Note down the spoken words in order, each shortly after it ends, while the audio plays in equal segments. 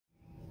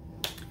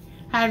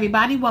Hi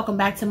everybody, welcome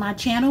back to my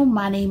channel.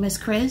 My name is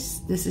Chris.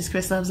 This is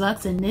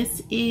ChrisLuvsLux, and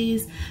this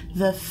is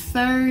the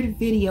third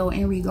video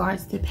in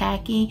regards to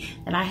packing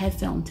that I have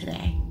filmed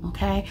today.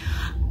 Okay,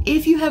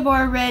 if you have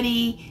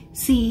already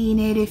seen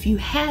it, if you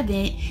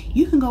haven't,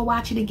 you can go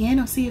watch it again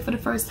or see it for the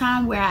first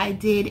time, where I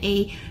did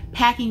a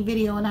packing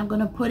video, and I'm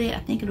gonna put it, I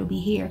think it'll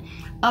be here,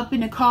 up in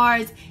the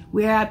cards,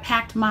 where I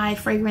packed my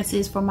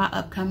fragrances for my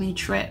upcoming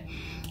trip.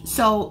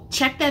 So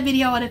check that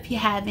video out if you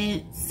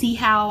haven't. See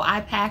how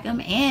I pack them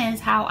and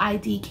how I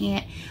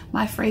decant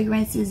my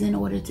fragrances in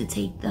order to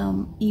take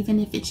them, even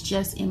if it's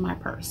just in my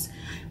purse.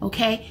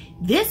 Okay,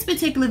 this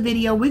particular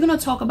video, we're going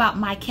to talk about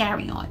my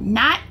carry-on,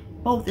 not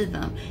both of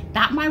them,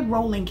 not my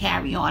rolling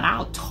carry-on.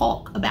 I'll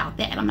talk about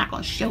that. I'm not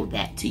going to show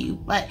that to you,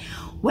 but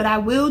what I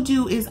will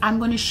do is I'm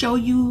going to show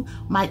you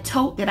my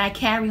tote that I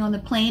carry on the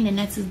plane, and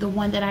this is the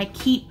one that I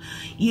keep,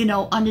 you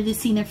know, under the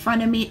seat in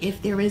front of me,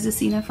 if there is a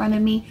seat in front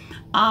of me,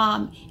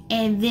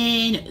 and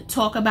then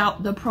talk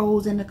about the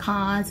pros and the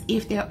cons,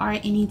 if there are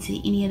any,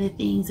 to any of the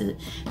things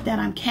that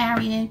I'm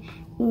carrying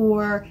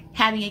or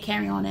having a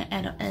carry-on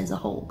as a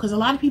whole, because a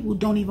lot of people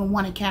don't even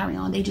want to carry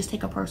on, they just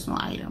take a personal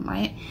item,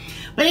 right?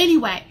 But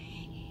anyway,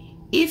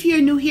 if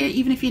you're new here,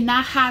 even if you're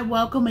not, hi,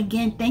 welcome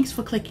again. Thanks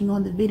for clicking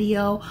on the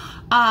video.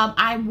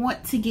 I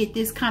want to get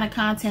this kind of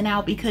content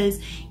out because,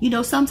 you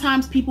know,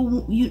 sometimes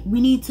people, we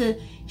need to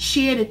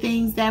share the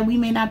things that we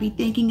may not be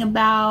thinking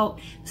about.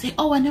 Say,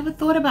 oh, I never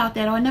thought about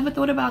that, or I never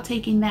thought about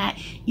taking that.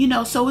 You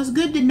know, so it's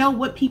good to know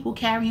what people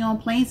carry on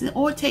planes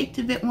or take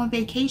on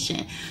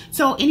vacation.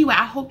 So anyway,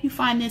 I hope you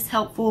find this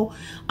helpful.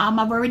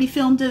 I've already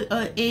filmed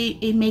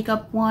a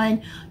makeup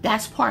one.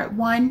 That's part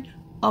one.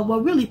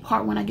 Well, really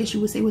part one, I guess you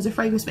would say, was a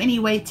fragrance. But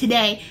anyway,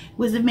 today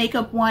was the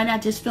makeup one. I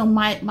just filmed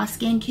my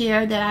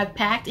skincare that I've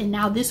packed, and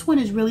now this one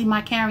is really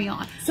my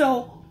carry-on.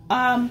 So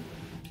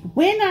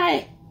when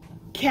I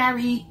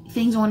carry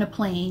things on a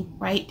plane,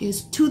 right,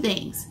 there's two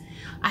things.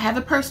 I have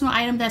a personal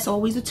item that's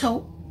always a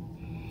tote,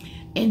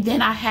 and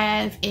then I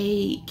have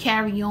a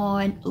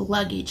carry-on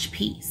luggage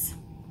piece.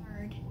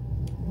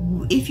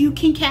 If you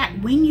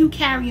can, when you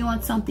carry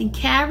on something,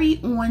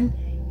 carry on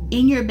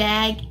in your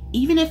bag,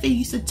 even if it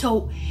used to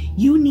tote,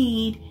 you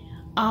need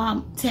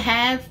to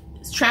have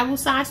travel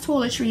size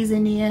toiletries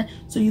in there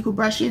so you could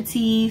brush your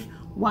teeth,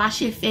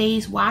 wash your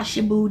face, wash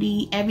your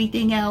booty,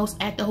 everything else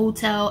at the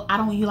hotel. I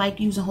don't like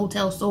using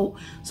hotel soap,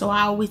 so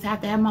I always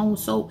have to have my own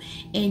soap.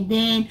 And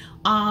then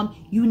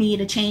you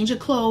need a change of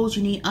clothes,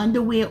 you need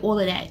underwear, all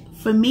of that.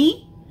 For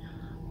me,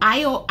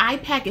 I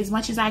pack as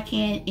much as I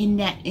can in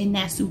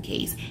that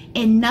suitcase,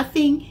 and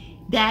nothing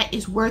that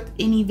is worth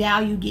any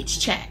value gets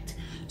checked.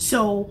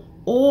 So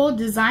all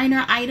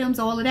designer items,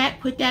 all of that,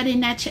 put that in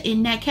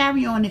that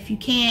carry-on if you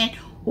can,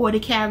 or the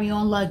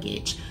carry-on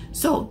luggage.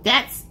 So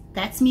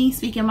that's me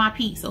speaking my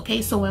piece.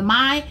 Okay, so in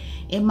my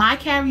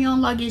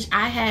carry-on luggage,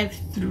 I have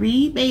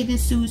 3 bathing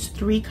suits,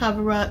 3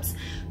 cover-ups,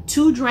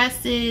 3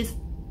 dresses,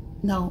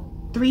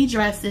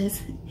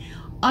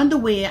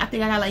 underwear. I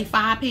think I got like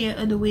 5 pair of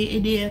underwear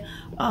in there,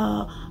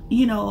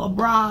 you know, a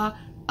bra,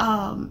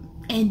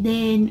 and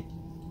then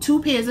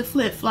 2 pairs of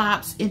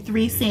flip-flops and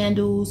 3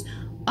 sandals.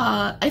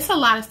 It's a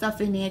lot of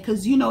stuff in there,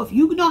 because, you know, if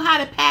you know how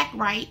to pack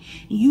right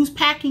and use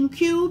packing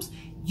cubes,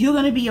 you're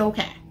gonna be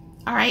okay.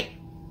 All right,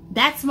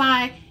 that's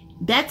my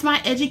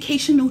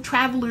educational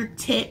traveler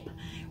tip,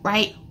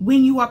 right?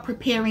 When you are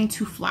preparing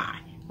to fly,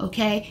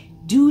 okay,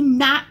 do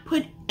not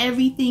put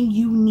everything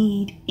you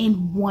need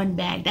in one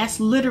bag.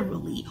 That's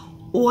literally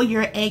all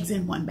your eggs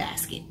in one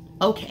basket.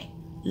 Okay,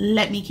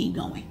 let me keep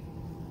going.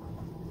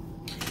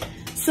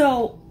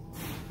 So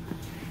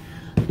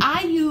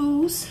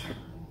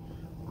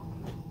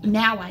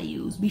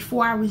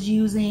before I was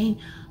using,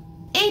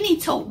 any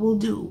tote will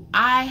do.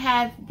 I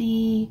have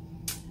the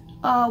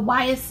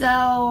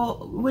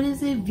YSL, what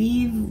is it,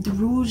 Vive de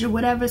Rouge or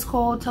whatever it's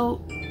called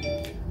tote.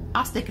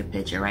 I'll stick a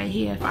picture right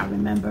here if I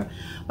remember,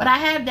 but I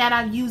have that.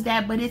 I've used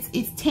that, but it's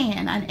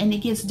tan and it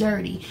gets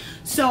dirty.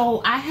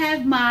 So I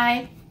have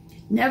my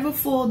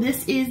Neverfull.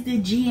 This is the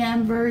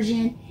GM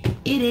version.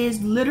 It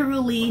is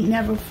literally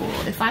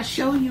Neverfull. If I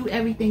show you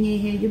everything in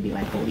here, you'll be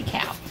like, holy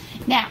cow.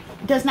 Now,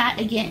 it doesn't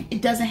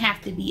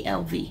have to be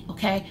LV,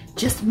 okay?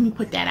 Just let me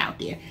put that out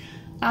there.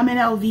 I'm an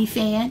LV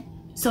fan,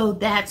 so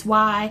that's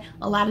why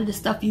a lot of the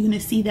stuff you're gonna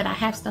see that I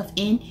have stuff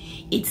in,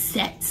 it's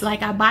sets.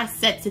 Like, I buy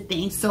sets of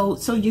things, so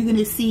you're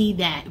gonna see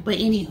that. But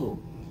anywho,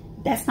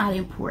 that's not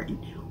important.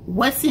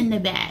 What's in the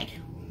bag?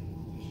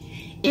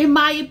 In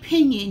my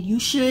opinion, you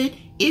should,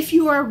 if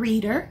you are a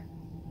reader,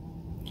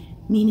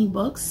 meaning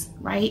books,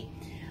 right?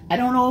 I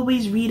don't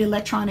always read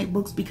electronic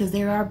books because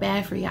they are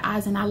bad for your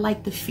eyes, and I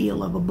like the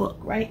feel of a book,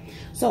 right?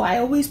 So I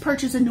always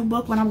purchase a new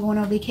book when I'm going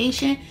on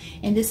vacation,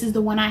 and this is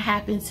the one I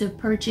happen to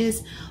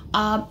purchase,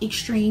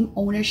 Extreme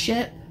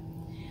Ownership,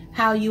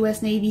 How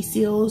U.S. Navy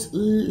SEALs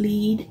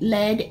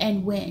Led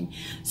and Win.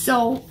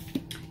 So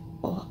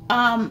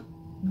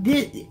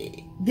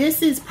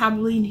this is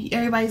probably,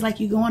 everybody's like,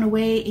 you're going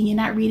away and you're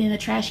not reading a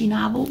trashy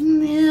novel.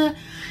 Yeah,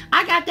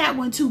 I got that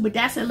one too, but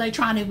that's an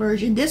electronic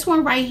version. This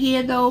one right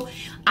here though,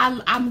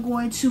 I'm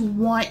going to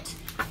want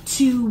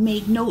to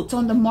make notes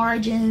on the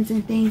margins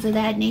and things of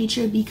that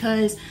nature,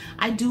 because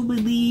I do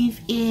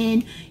believe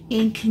in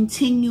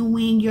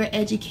continuing your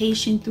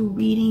education through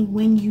reading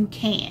when you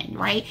can,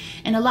 right?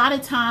 And a lot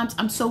of times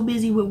I'm so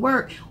busy with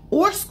work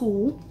or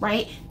school,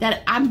 right,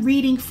 that I'm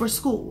reading for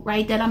school,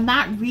 right, that I'm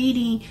not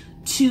reading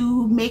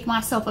to make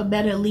myself a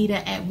better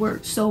leader at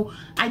work. So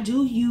I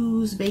do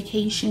use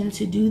vacation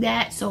to do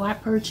that. So I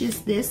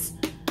purchased this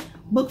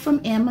book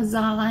from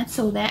Amazon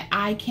so that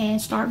I can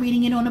start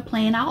reading it on a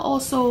plane. I'll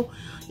also,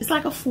 it's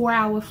like a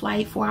 4-hour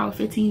flight, 4-hour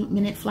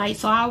 15-minute flight.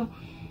 So I'll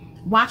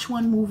watch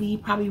one movie,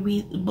 probably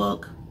read the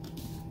book,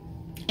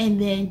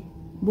 and then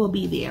we'll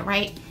be there,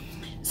 right?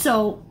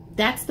 So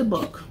that's the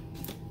book.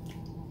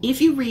 If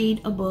you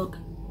read a book,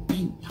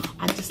 and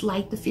I just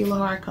like the feel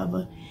of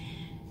hardcover,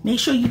 make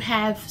sure you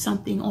have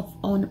something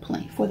on the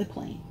plane, for the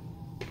plane.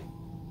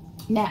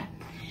 Now,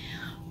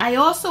 I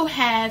also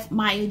have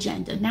my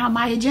agenda. Now,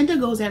 my agenda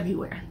goes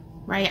everywhere,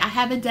 right? I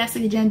have a desk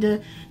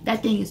agenda.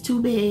 That thing is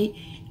too big.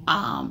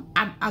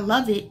 I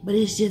love it, but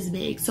it's just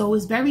big. So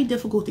it's very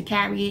difficult to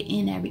carry it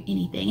in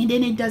anything. And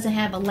then it doesn't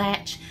have a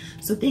latch,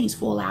 so things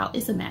fall out.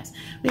 It's a mess.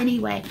 But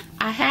anyway,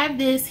 I have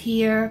this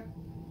here.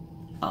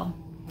 Oh,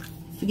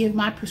 forgive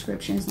my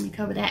prescriptions. Let me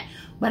cover that.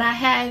 But I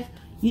have,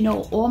 you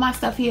know, all my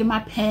stuff here in my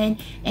pen.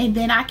 And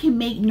then I can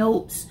make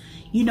notes.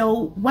 You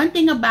know, one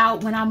thing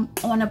about when I'm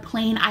on a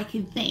plane, I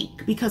can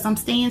think, because I'm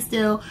staying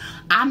still.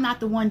 I'm not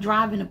the one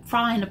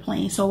flying the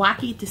plane. So I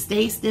get to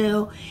stay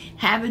still,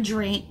 have a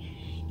drink,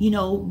 you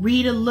know,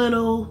 read a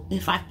little.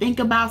 If I think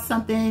about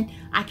something,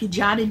 I could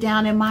jot it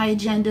down in my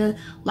agenda.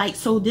 Like,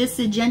 so this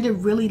agenda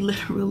really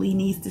literally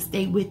needs to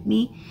stay with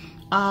me.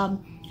 I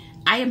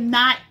am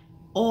not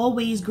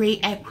always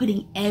great at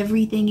putting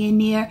everything in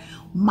there.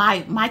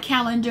 My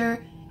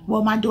calendar,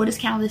 well, my daughter's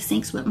calendar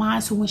syncs with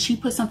mine. So when she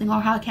puts something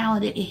on her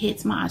calendar, it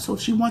hits mine. So if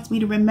she wants me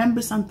to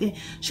remember something,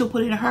 she'll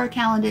put it in her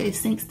calendar. It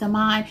syncs to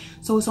mine.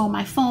 So it's on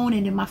my phone,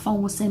 and then my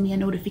phone will send me a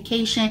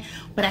notification.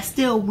 But I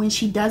still, when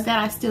she does that,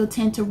 I still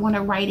tend to want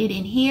to write it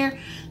in here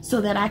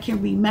so that I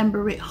can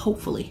remember it,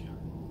 hopefully.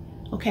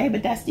 Okay,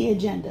 but that's the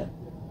agenda.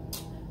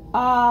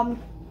 My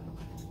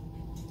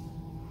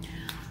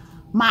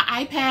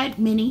iPad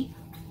mini,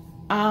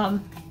 I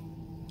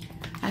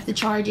have to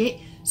charge it.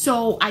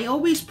 So I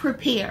always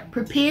prepare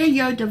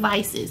your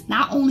devices,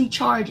 not only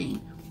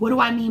charging. What do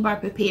I mean by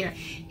prepare?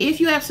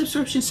 If you have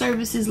subscription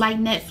services like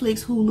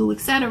Netflix, Hulu,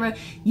 etc.,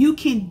 you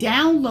can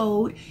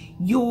download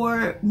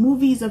your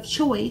movies of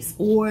choice,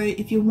 or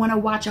if you want to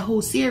watch a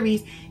whole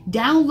series,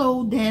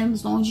 download them,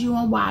 as long as you're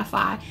on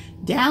Wi-Fi,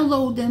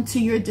 download them to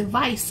your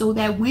device so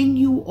that when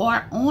you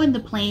are on the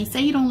plane,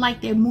 say you don't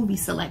like their movie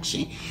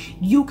selection,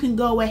 you can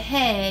go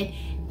ahead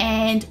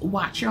and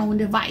watch your own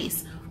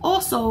device.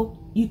 Also,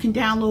 you can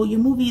download your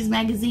movies,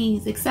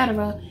 magazines,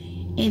 etc.,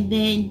 and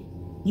then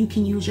you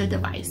can use your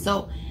device.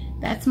 So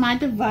that's my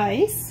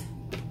device.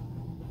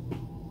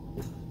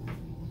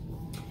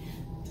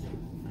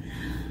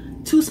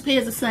 2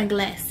 pairs of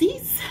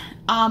sunglasses.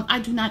 I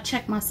do not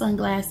check my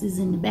sunglasses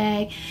in the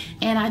bag,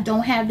 and I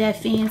don't have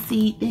that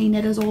fancy thing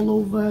that is all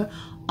over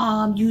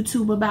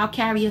YouTube about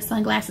carrier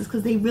sunglasses,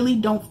 because they really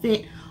don't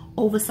fit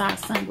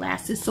oversized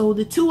sunglasses. So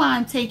the 2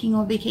 I'm taking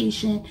on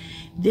vacation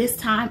this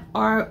time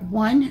are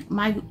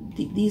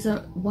these are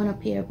a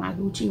pair of my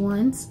Gucci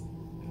ones.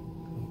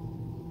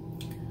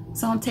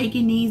 So I'm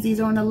taking these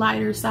are on the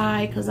lighter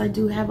side because I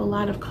do have a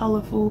lot of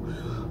colorful,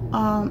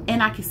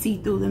 and I can see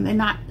through them. They're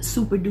not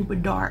super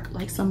duper dark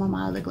like some of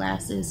my other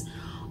glasses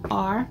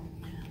are.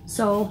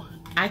 So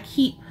I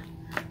keep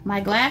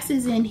my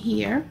glasses in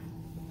here.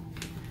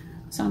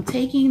 So I'm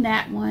taking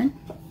that one.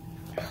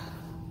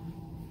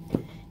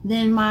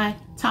 Then my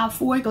Tom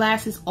Ford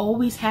glasses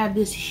always have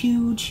this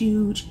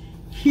huge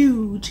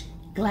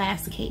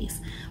glass case.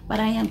 But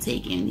I am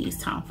taking these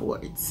Tom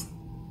Fords.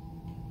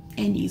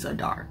 And these are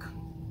dark.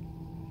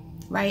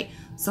 Right?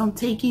 So I'm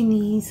taking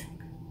these.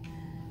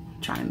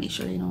 Trying to make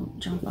sure they don't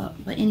jump up.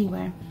 But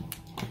anyway.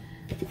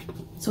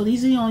 So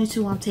these are the only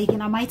 2 I'm taking.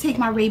 I might take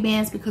my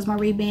Ray-Bans because my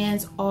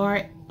Ray-Bans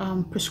are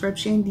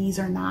prescription. These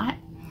are not.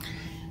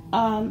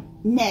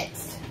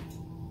 Next,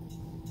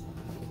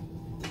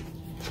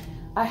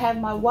 I have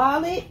my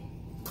wallet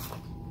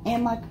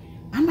and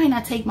I might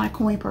not take my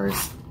coin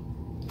purse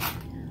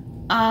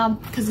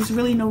because there's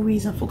really no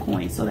reason for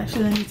coins. So let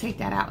me take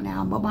that out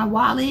now. But my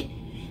wallet,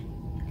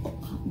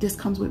 this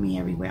comes with me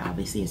everywhere.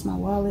 Obviously, it's my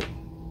wallet.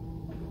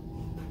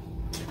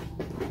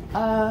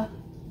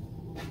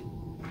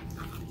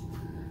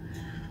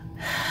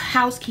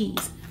 House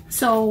keys.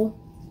 So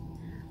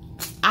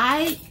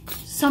I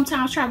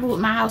sometimes travel with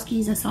my house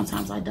keys and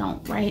sometimes I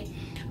don't, right?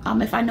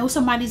 If I know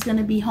somebody's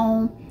gonna be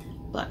home,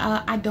 but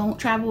I don't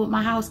travel with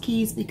my house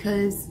keys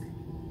because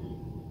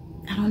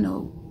I don't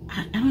know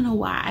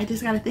why. I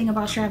just got to think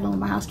about traveling with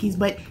my house keys,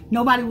 but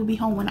nobody will be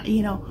home when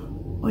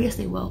oh yes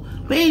they will.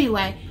 But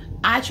anyway,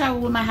 I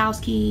travel with my house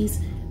keys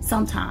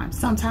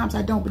sometimes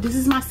I don't. But this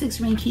is my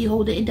 6-ring key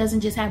holder. It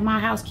doesn't just have my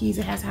house keys,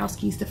 it has house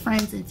keys to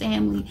friends and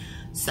family.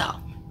 So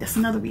that's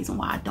another reason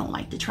why I don't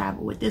like to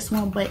travel with this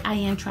one, but I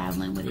am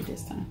traveling with it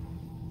this time.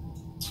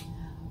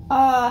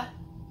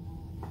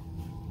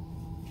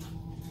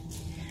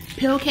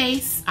 pill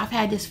case. I've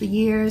had this for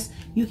years.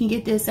 You can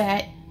get this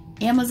at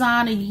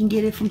Amazon, or you can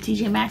get it from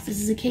TJ Maxx.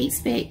 This is a Kate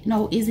Spade.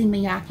 No, Izzy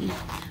Miyake.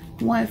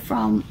 One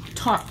from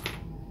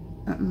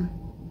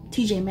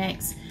TJ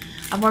Maxx.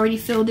 I've already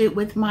filled it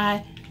with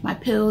my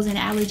pills and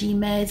allergy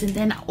meds, and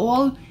then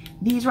all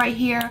these right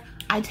here,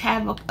 I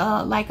have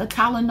like a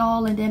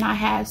Tylenol, and then I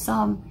have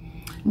some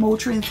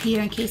Motrins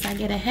here in case I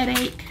get a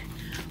headache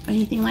or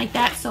anything like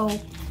that. So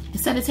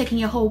instead of taking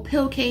your whole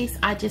pill case,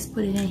 I just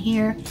put it in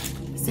here.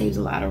 It saves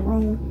a lot of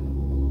room.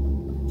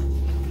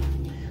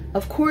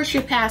 Of course,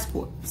 your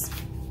passports.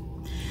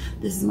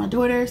 This is my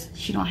daughter's.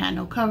 She don't have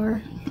no cover.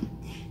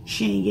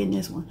 She ain't getting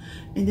this one.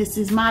 And this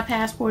is my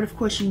passport. Of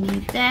course, you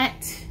need that.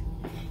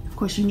 Of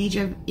course, you need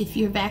your, if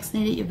you're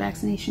vaccinated, your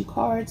vaccination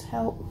cards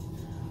help.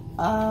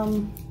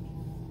 I'm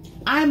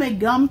a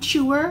gum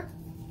chewer.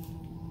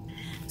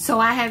 So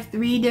I have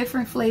 3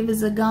 different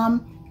flavors of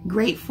gum.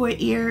 Great for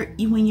ear,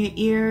 when your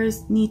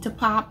ears need to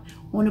pop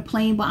on a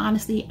plane, but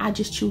honestly, I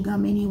just chew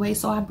gum anyway,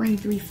 so I bring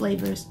 3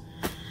 flavors.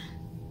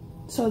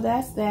 So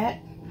that's that.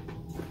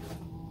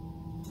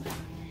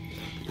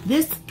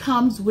 This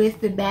comes with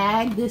the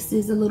bag. This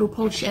is a little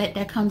pochette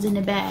that comes in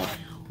the bag.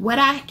 What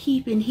I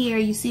keep in here,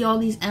 you see all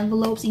these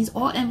envelopes. These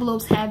all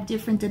envelopes have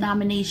different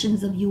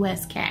denominations of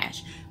US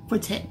cash for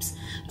tips.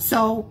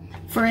 So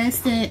for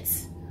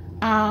instance,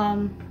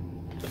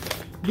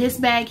 this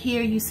bag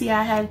here, you see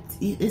I have,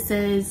 it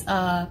says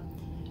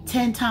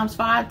 10 times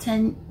 5,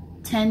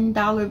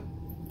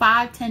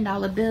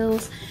 $10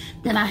 bills.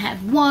 Then I have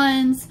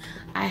 1s,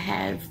 I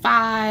have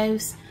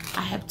 5s,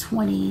 I have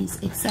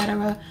 20s,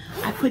 etc.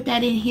 I put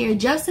that in here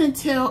just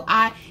until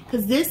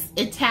because this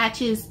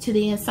attaches to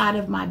the inside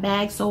of my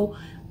bag, so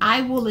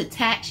I will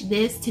attach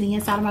this to the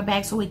inside of my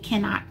bag so it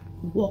cannot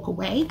walk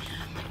away.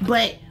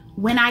 But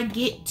when I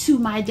get to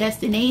my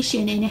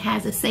destination and it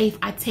has a safe,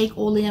 I take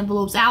all the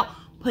envelopes out,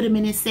 put them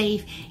in a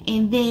safe,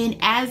 and then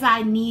as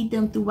I need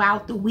them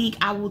throughout the week,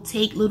 I will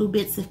take little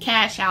bits of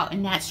cash out,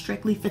 and that's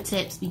strictly for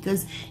tips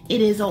because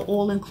it is an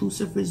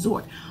all-inclusive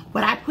resort.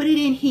 But I put it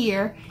in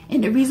here,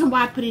 and the reason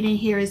why I put it in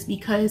here is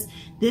because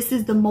this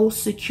is the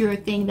most secure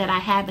thing that I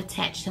have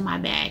attached to my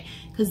bag,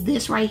 because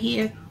this right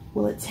here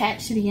will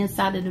attach to the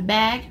inside of the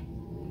bag,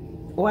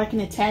 or I can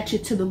attach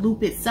it to the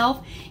loop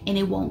itself and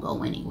it won't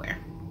go anywhere.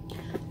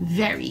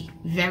 Very,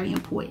 very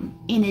important.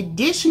 In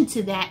addition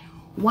to that,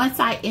 once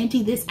I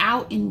empty this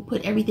out and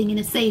put everything in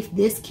a safe,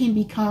 this can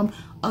become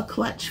a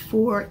clutch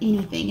for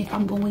anything. If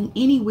I'm going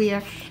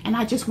anywhere and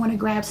I just want to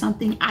grab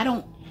something, I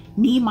don't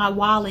need my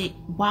wallet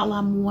while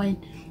I'm on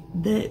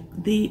the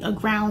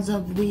grounds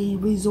of the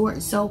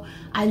resort. So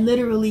I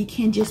literally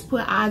can just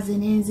put odds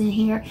and ends in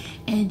here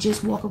and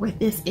just walk with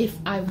this if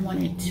I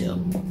wanted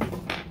to.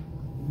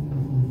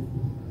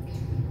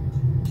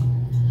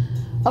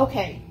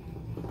 Okay.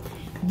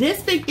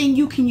 This big thing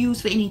you can use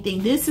for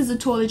anything. This is a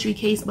toiletry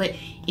case, but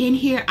in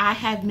here I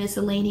have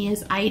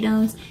miscellaneous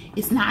items.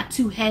 It's not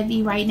too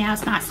heavy right now.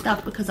 It's not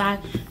stuffed because I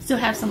still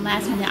have some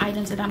last minute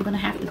items that I'm gonna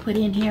have to put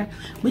in here.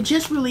 But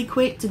just really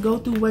quick to go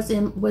through what's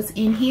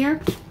in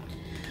here.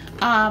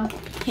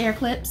 Hair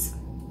clips.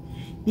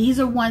 These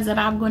are ones that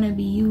I'm gonna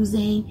be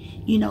using,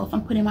 you know, if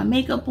I'm putting my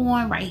makeup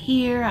on right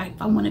here,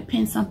 if I want to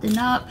pin something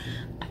up.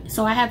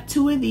 So I have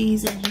 2 of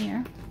these in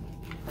here.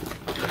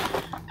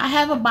 I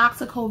have a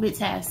box of COVID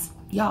tests.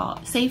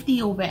 Y'all,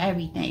 safety over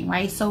everything,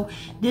 right? So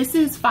this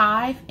is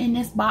 5 in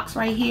this box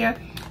right here.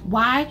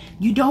 Why?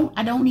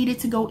 I don't need it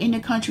to go in the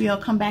country or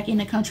come back in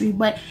the country.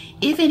 But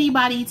if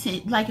anybody,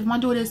 like if my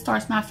daughter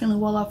starts not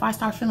feeling well, or if I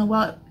start feeling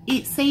well,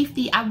 it's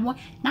safety. I want,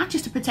 not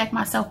just to protect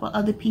myself, but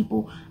other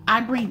people, I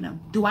bring them.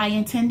 Do I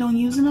intend on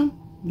using them?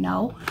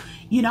 No.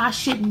 You know, I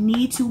shouldn't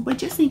need to, but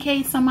just in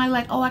case somebody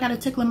like, oh, I got a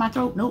tickle in my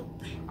throat. Nope.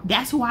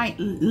 That's why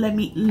let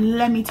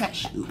me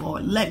test you,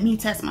 or let me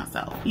test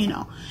myself, you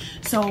know.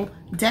 So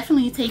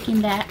definitely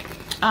taking that.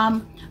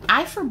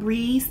 I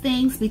Febreze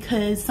things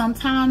because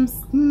sometimes,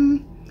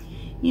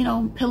 you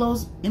know,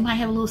 pillows, it might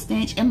have a little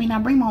stench. I mean, I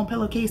bring my own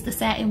pillowcase, the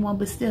satin one,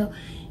 but still,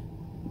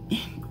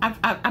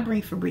 I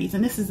bring Febreze,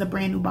 and this is a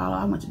brand new bottle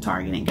I went to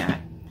Target and got.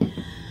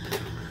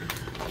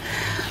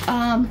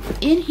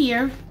 In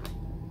here,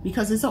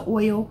 because it's an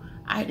oil,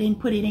 I didn't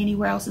put it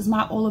anywhere else. It's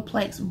my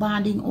Olaplex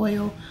bonding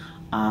oil.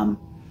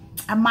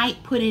 I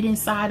might put it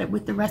inside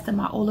with the rest of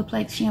my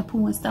Olaplex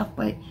shampoo and stuff,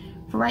 but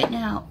for right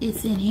now,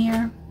 it's in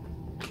here.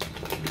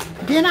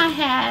 Then I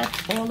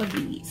have all of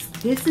these.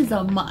 This is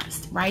a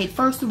must, right?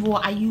 First of all,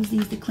 I use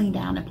these to clean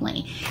down the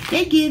plane.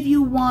 They give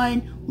you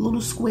one little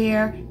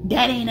square.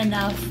 That ain't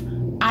enough.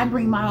 I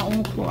bring my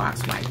own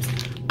Clorox wipes.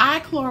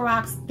 I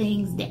Clorox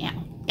things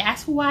down.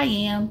 That's who I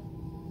am.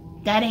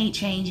 That ain't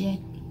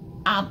changing.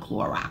 I'm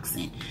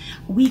Cloroxing.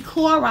 We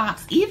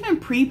Clorox, even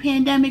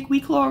pre-pandemic,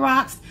 we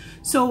Clorox.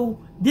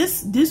 So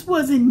this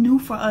wasn't new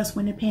for us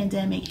when the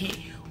pandemic hit.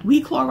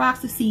 We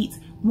Clorox the seats.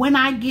 When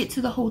I get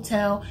to the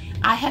hotel,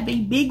 I have a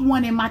big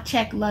one in my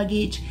check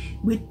luggage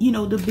with, you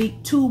know, the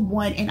big tube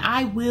one, and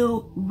I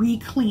will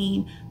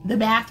re-clean the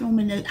bathroom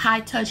and the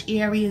high touch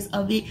areas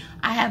of it.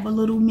 I have a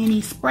little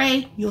mini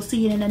spray. You'll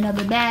see it in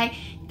another bag.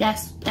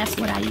 That's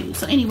what I use.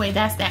 So anyway,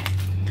 that's that.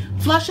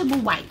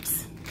 Flushable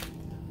wipes,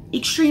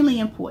 extremely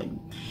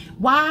important.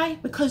 Why?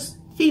 Because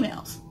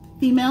females,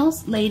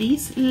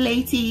 ladies,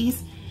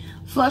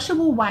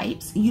 flushable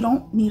wipes, you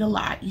don't need a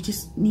lot. You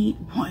just need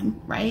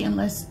one, right?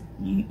 Unless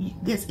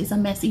this is a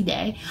messy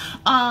day.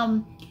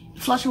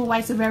 Flushable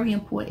wipes are very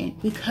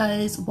important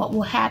because what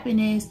will happen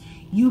is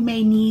you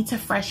may need to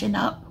freshen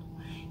up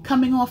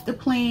coming off the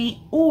plane,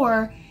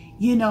 or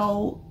you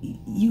know,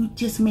 you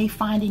just may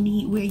find a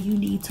need where you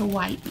need to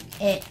wipe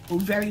it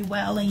very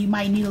well and you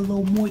might need a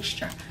little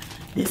moisture.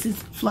 This is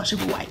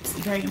flushable wipes,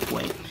 very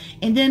important.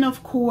 And then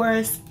of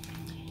course,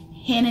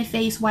 hand and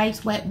face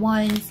wipes, wet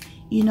ones.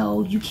 You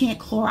know, you can't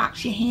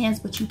Clorox your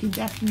hands, but you can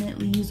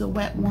definitely use a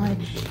wet one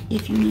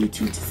if you need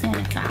to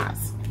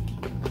sanitize.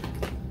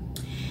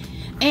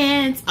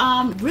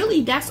 And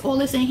really that's all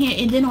that's in here.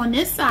 And then on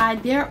this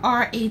side, there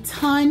are a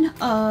ton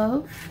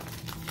of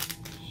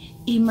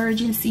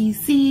emergency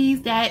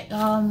C's that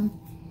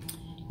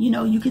you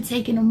know, you could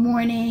take in the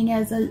morning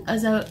as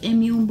a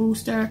immune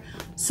booster.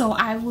 So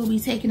I will be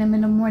taking them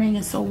in the morning,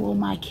 and so will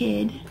my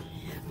kid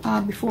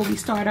before we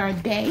start our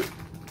day.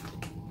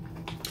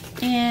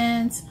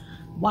 And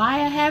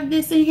why I have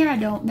this in here, I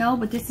don't know,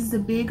 but this is a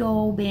big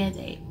old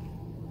band-aid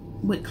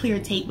with clear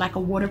tape, like a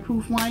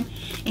waterproof one,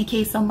 in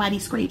case somebody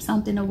scrapes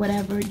something or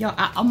whatever. Yo,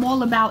 I'm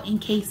all about in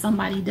case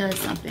somebody does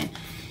something,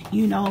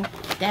 you know.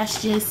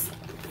 That's just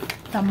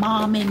the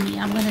mom in me.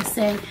 I'm gonna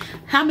say,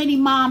 how many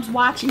moms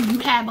watching, you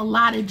have a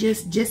lot of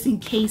just in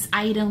case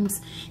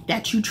items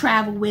that you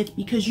travel with,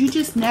 because you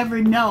just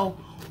never know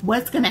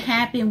what's gonna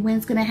happen, when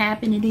it's gonna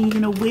happen, and then you're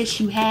gonna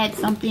wish you had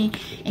something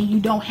and you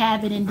don't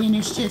have it, and then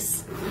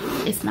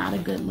it's not a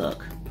good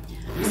look.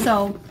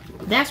 So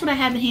that's what I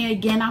have in here.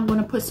 Again, I'm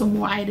gonna put some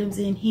more items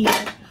in here,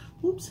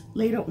 oops,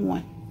 later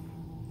on.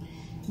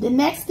 The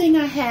next thing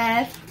I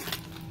have,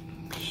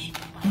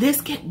 this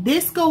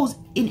goes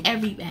in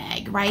every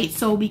bag, right?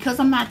 So because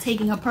I'm not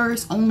taking a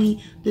purse,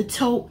 only the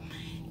tote,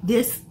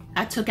 this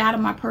I took out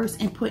of my purse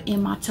and put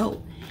in my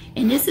tote.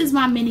 And this is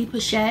my mini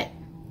pochette.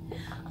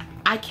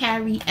 I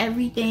carry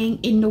everything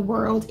in the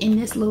world in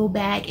this little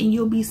bag, and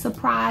you'll be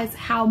surprised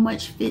how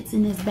much fits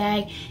in this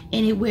bag,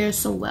 and it wears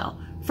so well.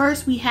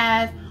 First we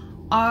have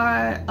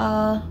our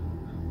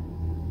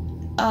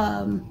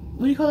what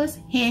do you call this?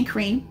 Hand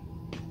cream,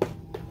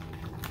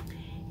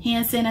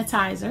 hand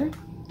sanitizer.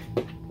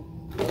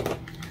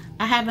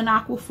 I have an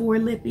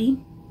Aquaphor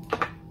lippy.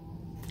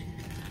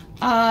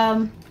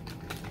 I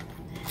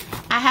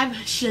have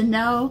a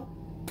Chanel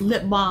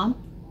lip balm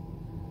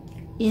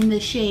in the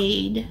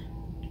shade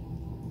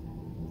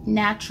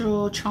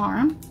Natural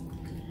Charm.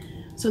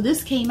 So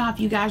this came out, if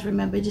you guys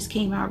remember, it just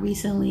came out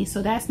recently.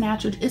 So that's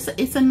natural.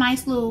 It's a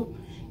nice little,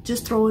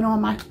 just throw it on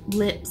my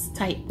lips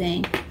type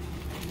thing.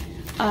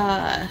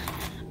 I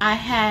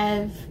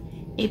have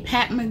a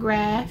Pat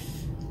McGrath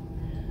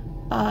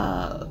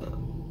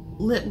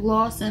lip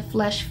gloss in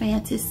Flesh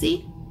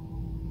Fantasy.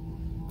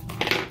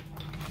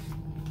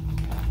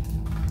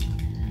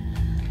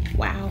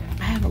 Wow,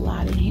 I have a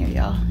lot in here,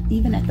 y'all.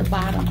 Even at the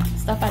bottom,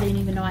 stuff I didn't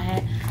even know I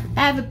had.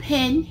 I have a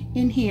pen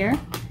in here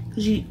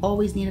because you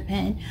always need a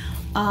pen.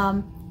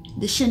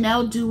 The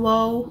Chanel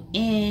Duo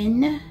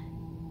in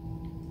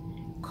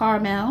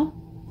Caramel,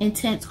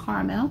 Intense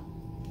Caramel.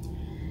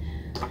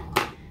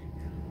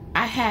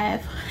 I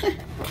have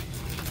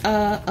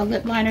a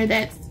lip liner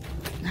that's,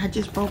 I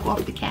just broke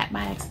off the cap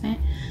by accident.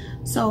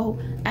 So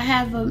I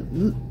have a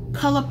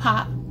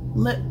ColourPop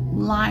lip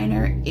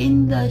liner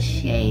in the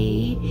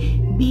shade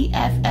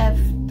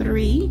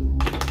BFF3.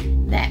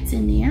 That's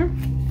in there.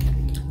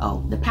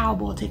 Oh, the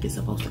Powerball ticket's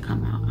supposed to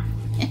come out.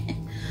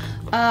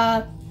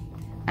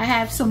 I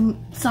have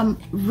some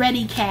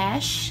ready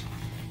cash.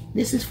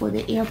 This is for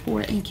the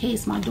airport in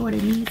case my daughter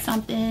needs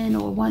something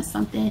or wants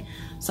something.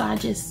 So I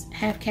just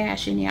have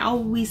cash in there. I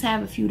always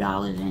have a few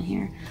dollars in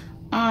here.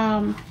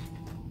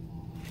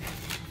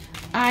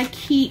 I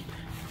keep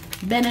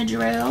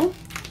Benadryl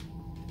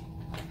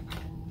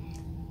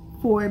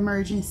for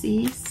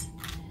emergencies.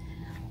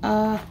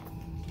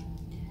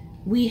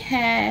 We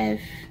have,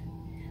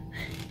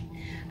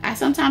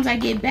 sometimes I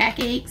get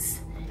backaches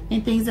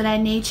and things of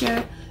that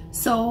nature.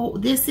 So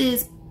this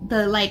is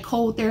the like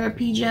cold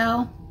therapy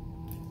gel.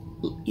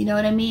 You know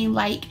what I mean?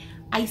 Like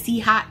icy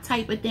hot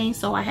type of thing.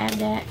 So I have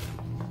that.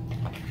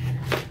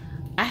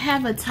 I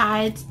have a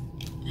Tide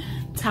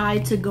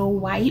to Go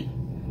wipe.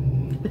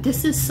 But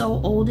this is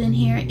so old in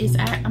here.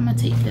 I'm gonna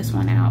take this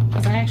one out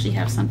because I actually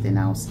have something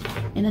else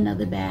in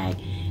another bag.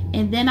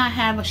 And then I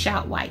have a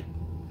shout wipe,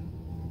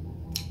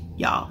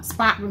 y'all,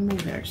 spot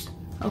removers.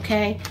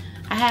 Okay,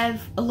 I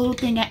have a little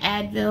thing of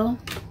Advil.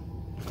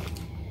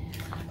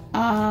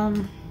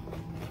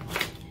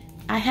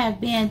 I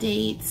have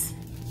Band-Aids.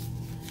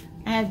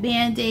 I have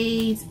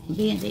Band-Aids,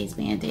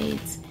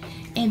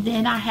 and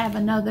then I have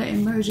another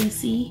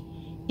emergency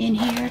in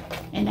here,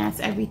 and that's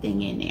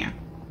everything in there.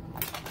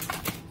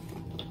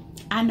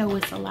 I know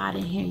it's a lot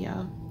in here,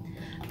 y'all.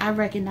 I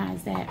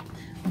recognize that.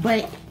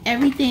 But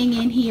everything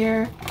in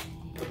here,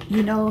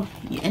 you know,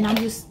 and I'm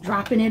just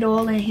dropping it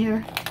all in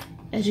here.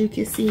 As you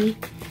can see,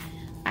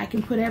 I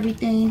can put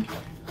everything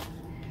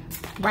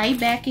right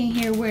back in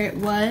here where it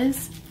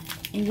was,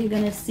 and you're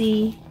gonna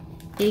see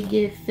it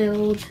get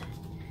filled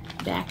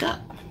back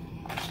up.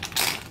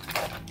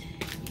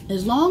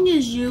 As long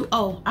as you,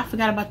 oh, I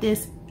forgot about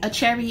this, a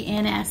cherry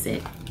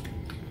antacid.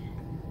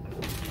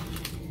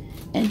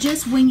 And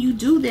just when you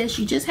do this,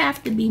 you just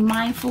have to be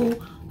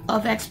mindful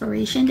of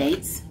expiration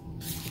dates,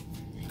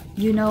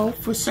 you know,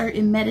 for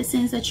certain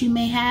medicines that you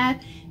may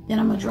have. Then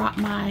I'm gonna drop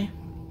my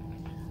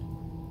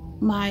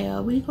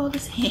what do you call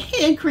this,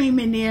 hand cream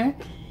in there.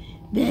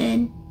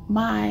 Then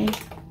my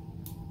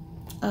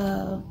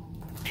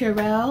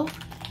Purell,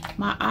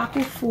 my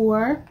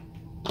Aquaphor,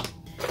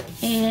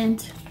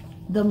 and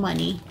the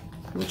money,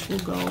 which will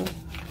go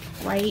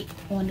right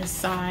on the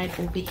side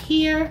over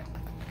here.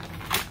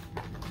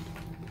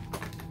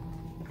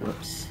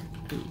 Whoops,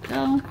 there you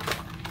go.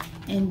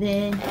 And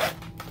then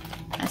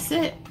that's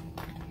it.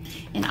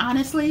 And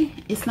honestly,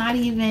 it's not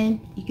even,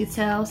 you can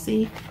tell,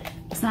 see,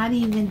 it's not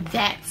even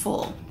that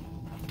full.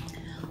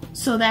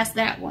 So that's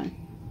that one.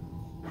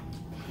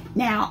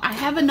 Now I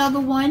have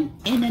another one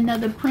in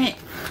another print.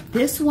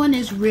 This one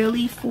is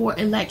really for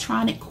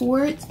electronic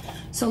cords.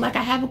 So like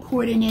I have a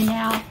cord in there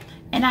now,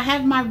 and I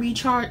have my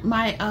rechargeable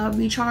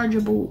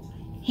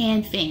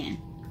hand fan,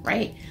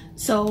 right?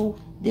 So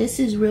this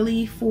is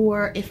really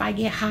for if I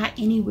get hot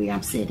anywhere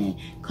I'm sitting,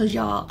 because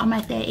y'all, I'm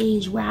at that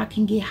age where I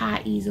can get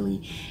hot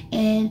easily,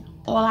 and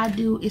all I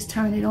do is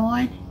turn it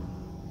on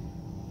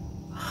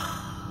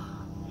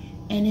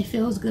and it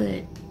feels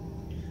good.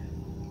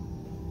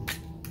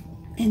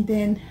 And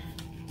then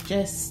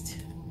just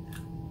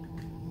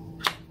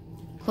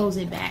close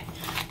it back.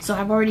 So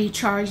I've already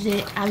charged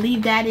it. I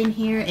leave that in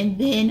here, and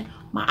then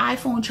my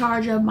iPhone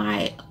charger,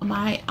 my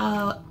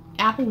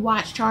Apple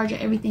Watch charger,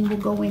 everything will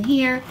go in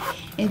here,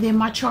 and then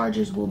my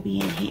chargers will be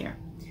in here.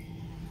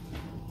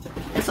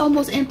 It's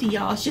almost empty,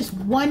 y'all. It's just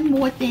one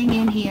more thing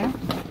in here.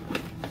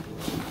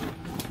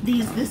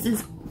 This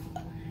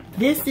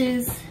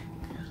is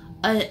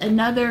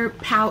another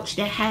pouch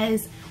that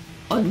has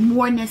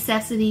more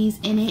necessities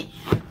in it.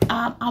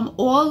 I'm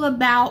all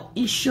about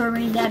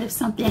ensuring that if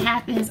something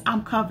happens,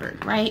 I'm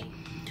covered, right?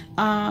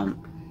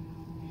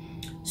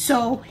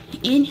 So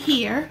in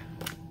here,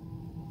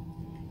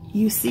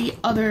 you see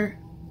other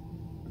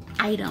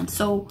items.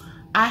 So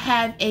I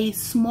have a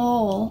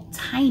small,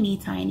 tiny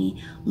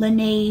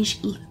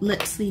Laneige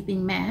lip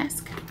sleeping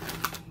mask.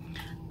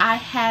 I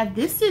have,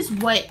 this is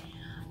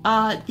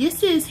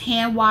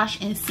hand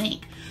wash and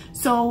sink.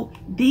 So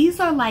these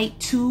are like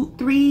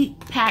 2-3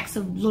 packs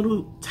of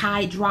little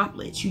Tide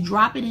droplets. You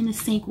drop it in the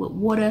sink with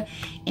water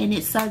and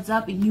it suds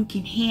up, and you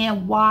can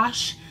hand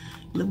wash,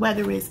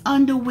 whether it's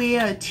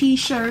underwear, a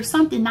t-shirt,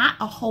 something, not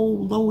a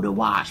whole load of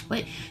wash,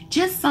 but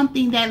just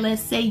something that,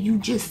 let's say you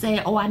just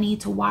said, oh, I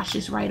need to wash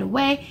this right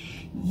away.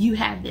 You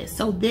have this.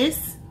 So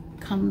this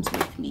comes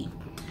with me.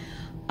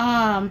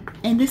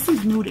 And this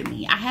is new to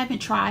me. I haven't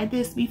tried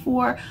this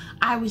before.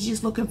 I was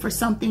just looking for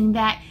something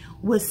that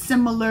was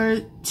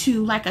similar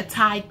to like a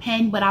Tide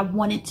pen, but I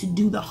wanted to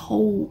do the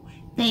whole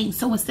thing.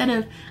 So instead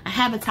of, I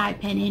have a Tide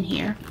pen in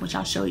here, which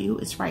I'll show you,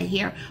 it's right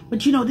here,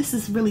 but you know, this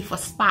is really for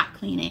spot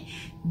cleaning.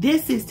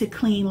 This is to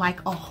clean like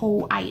a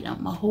whole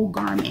item, a whole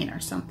garment or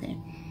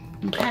something.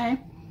 Okay,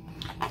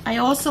 I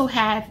also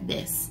have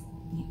this.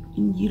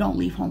 You don't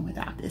leave home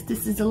without this.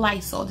 This is a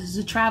Lysol. This is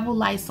a travel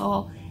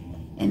Lysol,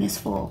 and it's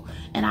full.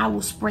 And I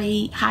will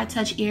spray high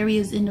touch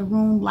areas in the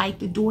room, like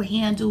the door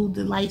handle,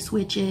 the light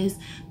switches,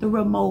 the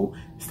remote,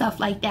 stuff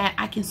like that.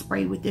 I can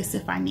spray with this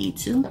if I need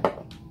to.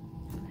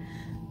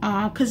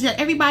 Because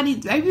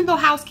everybody, even though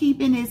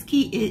housekeeping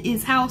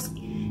is house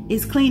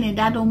is cleaning,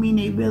 that don't mean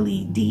they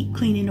really deep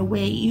cleaning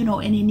away, you know.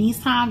 And in these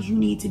times, you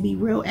need to be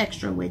real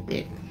extra with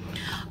it.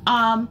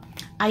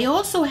 I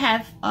also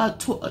have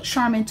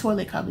Charmin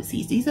toilet cover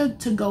seats. These are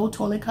to-go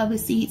toilet cover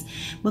seats,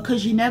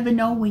 because you never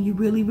know when you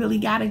really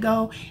gotta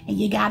go and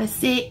you gotta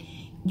sit,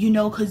 you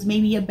know, because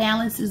maybe your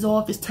balance is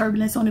off, it's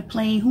turbulence on the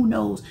plane, who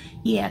knows.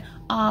 Yeah,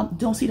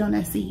 don't sit on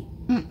that seat.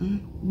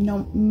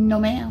 No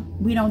ma'am,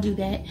 we don't do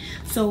that.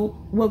 So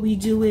what we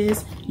do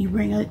is you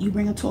bring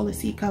a toilet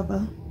seat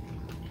cover.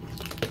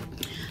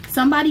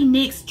 Somebody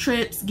nicks,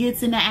 trips,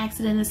 gets in an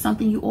accident or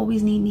something, you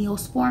always need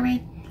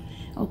Neosporin,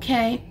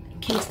 okay, in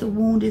case the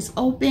wound is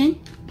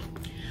open.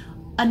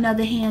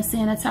 Another hand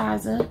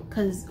sanitizer,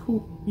 because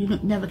you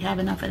never have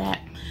enough of that.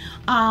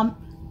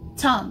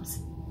 Tums,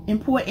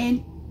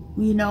 important.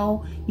 You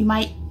know, you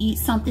might eat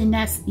something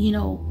that's, you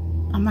know,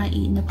 I'm not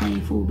eating the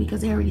plain food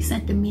because they already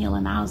sent the meal,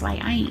 and I was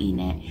like, I ain't eating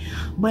that.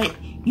 But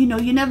you know,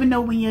 you never know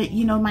when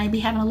you know, might be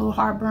having a little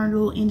heartburn, a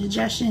little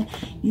indigestion.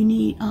 You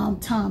need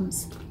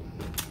Tums.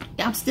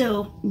 I'm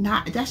still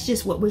not, that's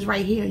just what was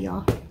right here,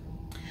 y'all.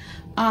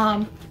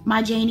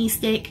 My Janie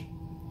stick.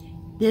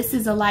 This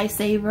is a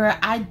lifesaver.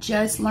 I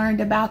just learned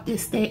about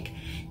this stick.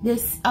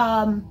 This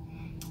AI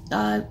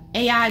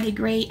the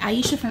Great,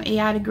 Aisha from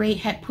AI the Great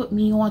had put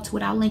me onto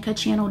it. I'll link her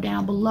channel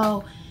down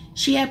below.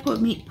 She had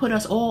put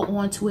us all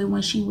onto it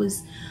when she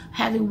was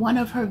having one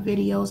of her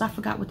videos. I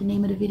forgot what the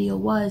name of the video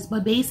was,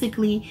 but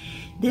basically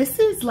this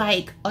is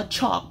like a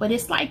chalk, but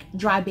it's like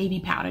dry baby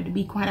powder, to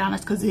be quite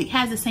honest, because it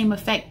has the same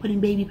effect putting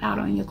baby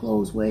powder on your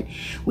clothes would.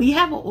 When you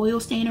have an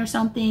oil stain or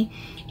something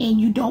and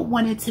you don't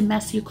want it to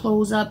mess your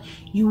clothes up,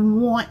 you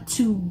want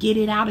to get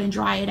it out and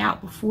dry it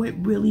out before it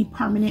really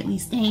permanently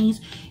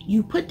stains.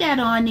 You put that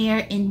on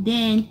there, and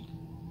then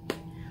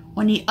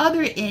on the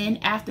other end,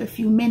 after a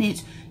few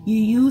minutes, you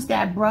use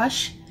that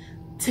brush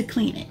to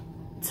clean it,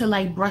 to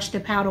like brush the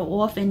powder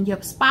off in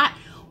your spot.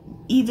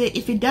 Either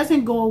if it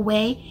doesn't go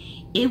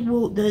away, it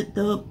will,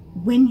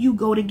 when you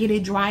go to get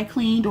it dry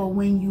cleaned or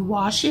when you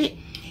wash it,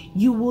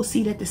 you will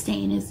see that the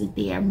stain isn't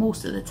there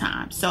most of the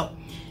time. So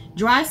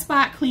dry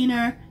spot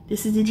cleaner,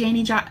 this is the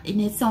Janie Jar,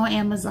 and it's on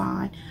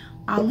Amazon.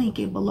 I'll link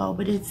it below,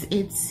 but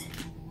it's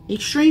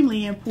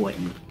extremely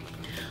important.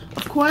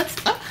 Of course,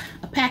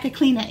 a pack of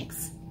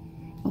Kleenex,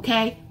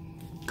 okay?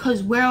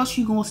 Because where else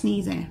you gonna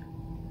sneeze in?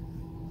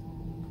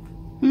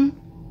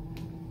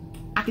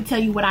 I can tell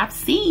you what I've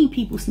seen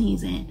people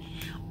sneeze in,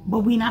 but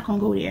we're not gonna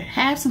go there.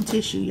 Have some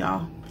tissue,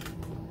 y'all.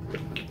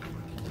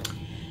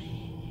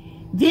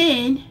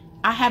 Then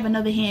I have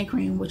another hand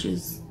cream, which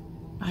is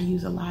I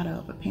use a lot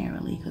of,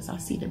 apparently, because I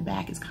see the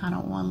back is kind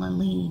of on the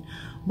lean.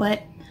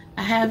 But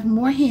I have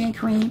more hand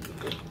cream,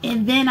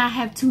 and then I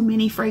have too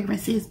many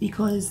fragrances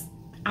because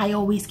I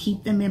always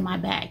keep them in my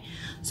bag.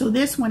 So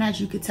this one,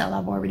 as you could tell,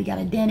 I've already got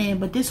a dent in,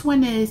 but this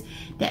one is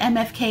the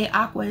MFK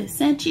Aqua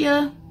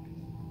Essentia.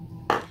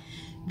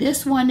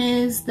 This one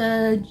is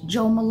the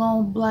Joe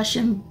Malone Blush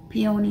and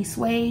Peony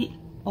Suede,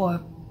 or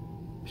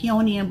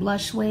Peony and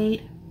Blush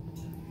Suede.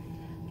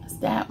 That's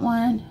that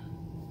one.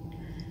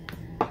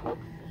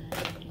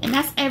 And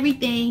that's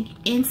everything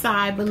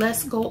inside, but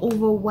let's go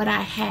over what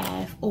I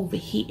have over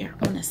here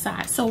on the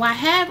side. So I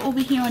have over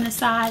here on the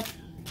side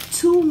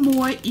 2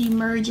 more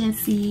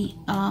emergency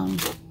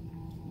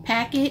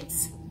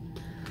packets.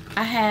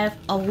 I have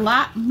a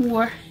lot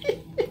more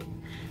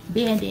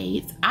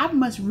Band-Aids. I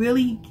must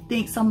really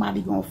think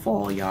somebody gonna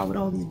fall, y'all, with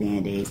all these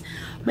Band-Aids.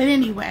 But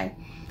anyway,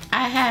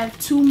 I have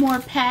 2 more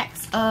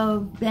packs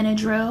of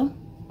Benadryl,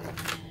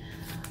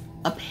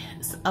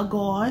 a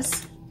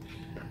gauze.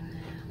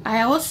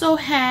 I also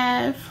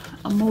have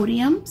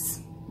Imodiums,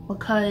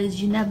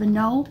 because you never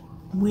know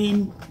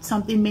when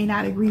something may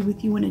not agree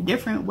with you in a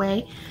different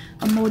way.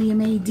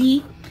 Imodium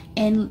AD.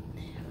 And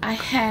I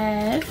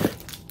have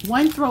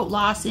 1 throat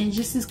lozenge.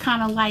 This is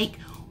kind of like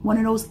one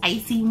of those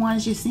icy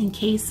ones, just in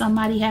case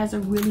somebody has a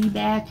really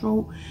bad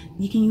throat.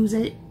 You can use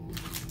it.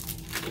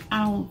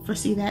 I don't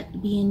foresee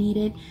that being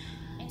needed.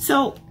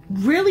 So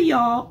really,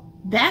 y'all,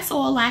 that's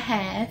all I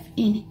have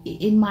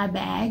in my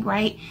bag,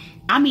 right?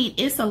 I mean,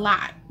 it's a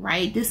lot,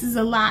 right? This is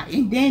a lot.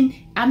 And then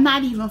I'm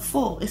not even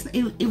full.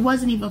 It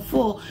wasn't even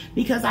full,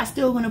 because I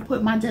still gonna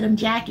put my denim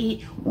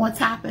jacket on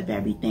top of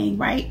everything,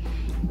 right?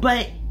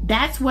 But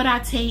that's what I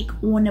take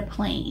on the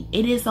plane.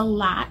 It is a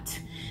lot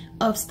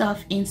of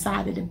stuff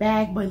inside of the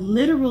bag, but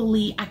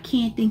literally I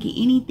can't think of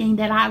anything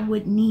that I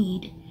would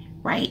need,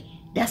 right,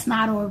 that's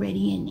not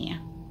already in there.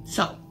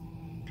 So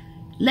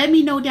let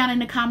me know down in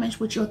the comments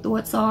what your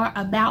thoughts are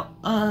about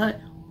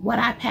what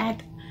I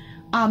packed.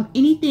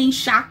 Anything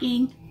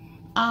shocking,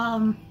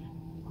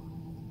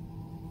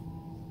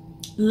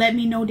 let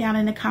me know down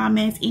in the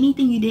comments.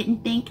 Anything you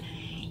didn't think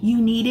you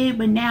needed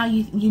but now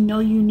you know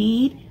you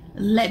need,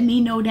 let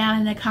me know down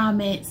in the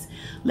comments.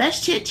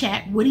 Let's chit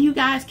chat. What do you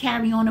guys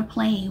carry on a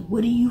plane?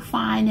 What do you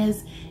find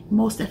as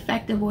most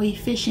effective or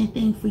efficient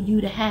thing for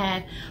you to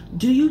have?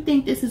 Do you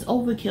think this is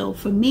overkill?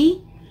 For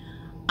me,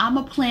 I'm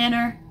a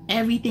planner.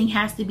 Everything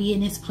has to be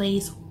in its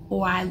place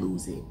or I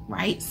lose it,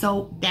 right?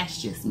 So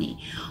that's just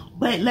me.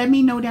 But let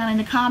me know down in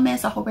the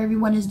comments. I hope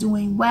everyone is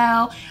doing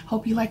well.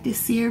 Hope you like this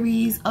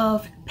series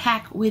of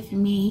pack with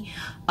me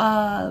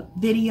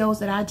videos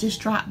that I just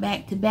dropped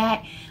back to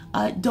back.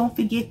 Don't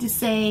forget to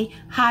say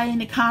hi in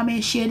the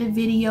comments, share the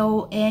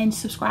video, and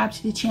subscribe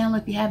to the channel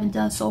if you haven't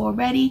done so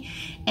already.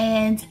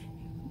 And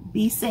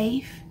be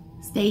safe,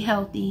 stay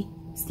healthy,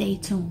 stay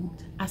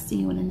tuned. I'll see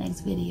you in the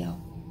next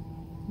video.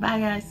 Bye,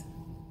 guys.